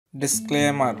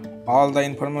Disclaimer: all the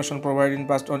information provided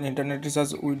based on internet research.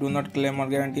 We do not claim or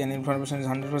guarantee any information is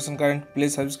 100% current.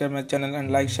 Please subscribe my channel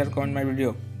and like, share, comment my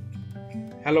video.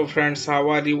 Hello friends, how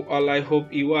are you all? I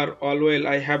hope you are all well.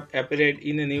 I have appeared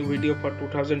in a new video for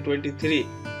 2023.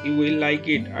 You will like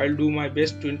it. I'll do my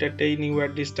best to entertain you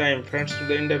at this time. Friends, to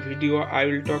the end of the video, I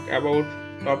will talk about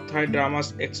top 5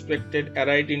 dramas expected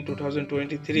arrived in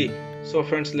 2023. So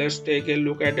friends, let's take a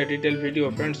look at the detailed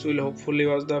video. Friends will hopefully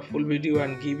watch the full video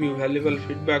and give you valuable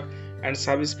feedback and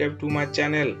subscribe to my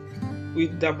channel.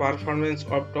 With the performance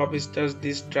of top stars,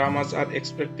 these dramas are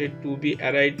expected to be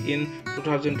arrived in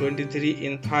 2023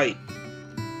 in Thai.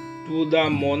 To the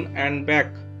Moon and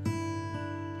Back.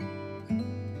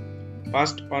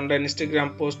 First, on the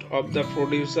Instagram post of the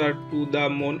producer, To the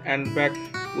Moon and Back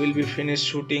will be finished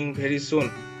shooting very soon.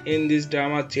 In this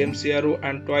drama, James Yaru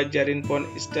and Toy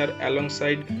Jarinpon star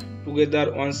alongside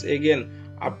together once again.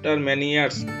 After many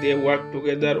years, they worked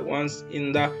together once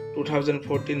in the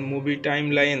 2014 movie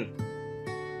timeline.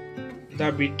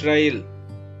 The Betrayal.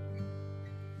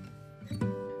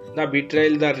 The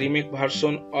Betrayal, the remake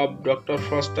version of Dr.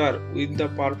 Foster, with the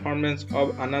performance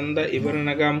of Ananda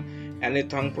Ivaranagam, Annie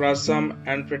Thongprasam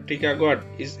and Pratika God,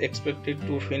 is expected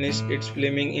to finish its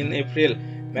filming in April.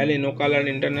 Many local and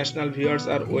international viewers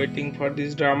are waiting for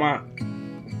this drama.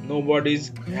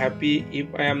 Nobody's Happy If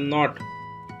I Am Not.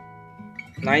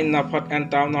 Nain Nafat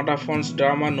and Tao Natafon's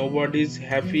drama Nobody's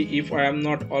Happy If I Am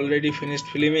Not already finished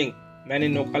filming. Many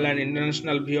local and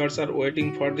international viewers are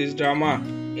waiting for this drama.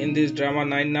 In this drama,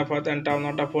 Nain Nafat and Tao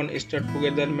Natafon star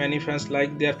together. Many fans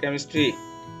like their chemistry.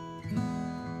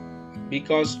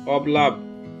 Because of Love,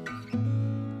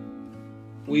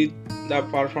 with the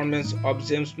performance of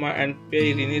James Ma and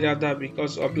Pei Rinirada.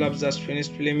 Because of Love just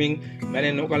finished filming.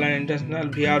 Many local and international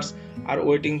viewers are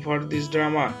waiting for this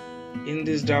drama. In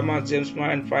this drama, James Ma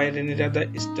and Pei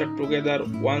Rinirada star together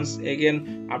once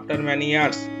again after many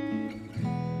years.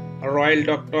 Royal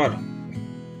Doctor.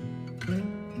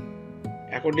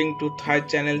 According to Thai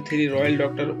Channel 3, Royal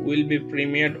Doctor will be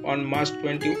premiered on March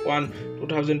 21,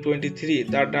 2023.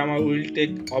 The drama will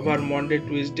take over Monday,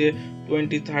 Tuesday,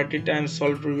 20-30 times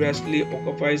solved previously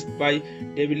occupied by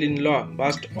Devil-in-Law.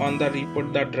 Based on the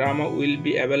report, the drama will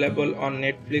be available on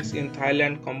Netflix in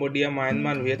Thailand, Cambodia,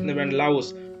 Myanmar, Vietnam and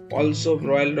Laos. Also,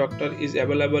 Royal Doctor is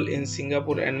available in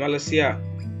Singapore and Malaysia.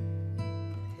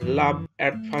 Love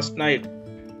at First Night.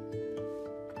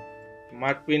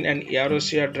 Mark Pin and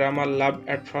Yarosia drama Love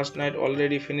at First Night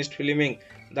already finished filming.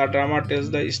 The drama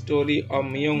tells the story of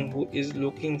Myung, who is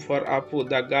looking for Apu,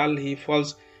 the girl he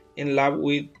falls in love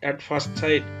with at first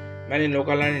sight. Many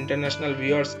local and international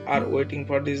viewers are waiting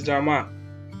for this drama.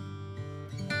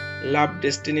 Love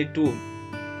Destiny 2.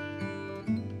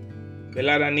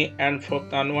 Belarani and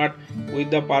Phoptanwat, with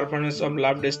the performance of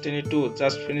Love Destiny 2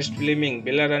 just finished filming.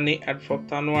 Belarani and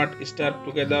Phoptanwat star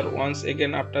together once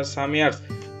again after some years.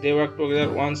 They worked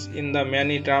together once in the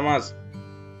many dramas.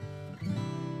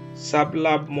 Sueb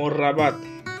Lub Mor Rabat.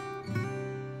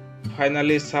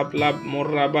 Finally, Sueb Lub Mor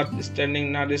Rabat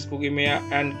starring Nadis Kugimea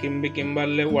and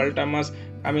Kimberly Waltamas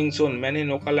coming soon. Many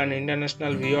local and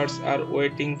international viewers are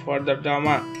waiting for the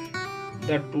drama.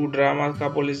 The two drama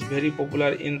couple is very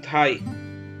popular in Thai.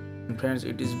 Friends,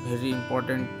 it is very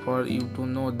important for you to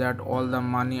know that all the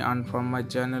money earned from my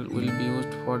channel will be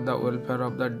used for the welfare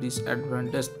of the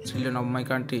disadvantaged children of my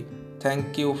country.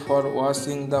 Thank you for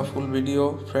watching the full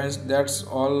video. Friends, that's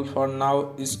all for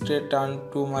now. Stay tuned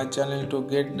to my channel to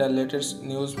get the latest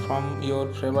news from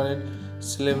your favorite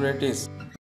celebrities.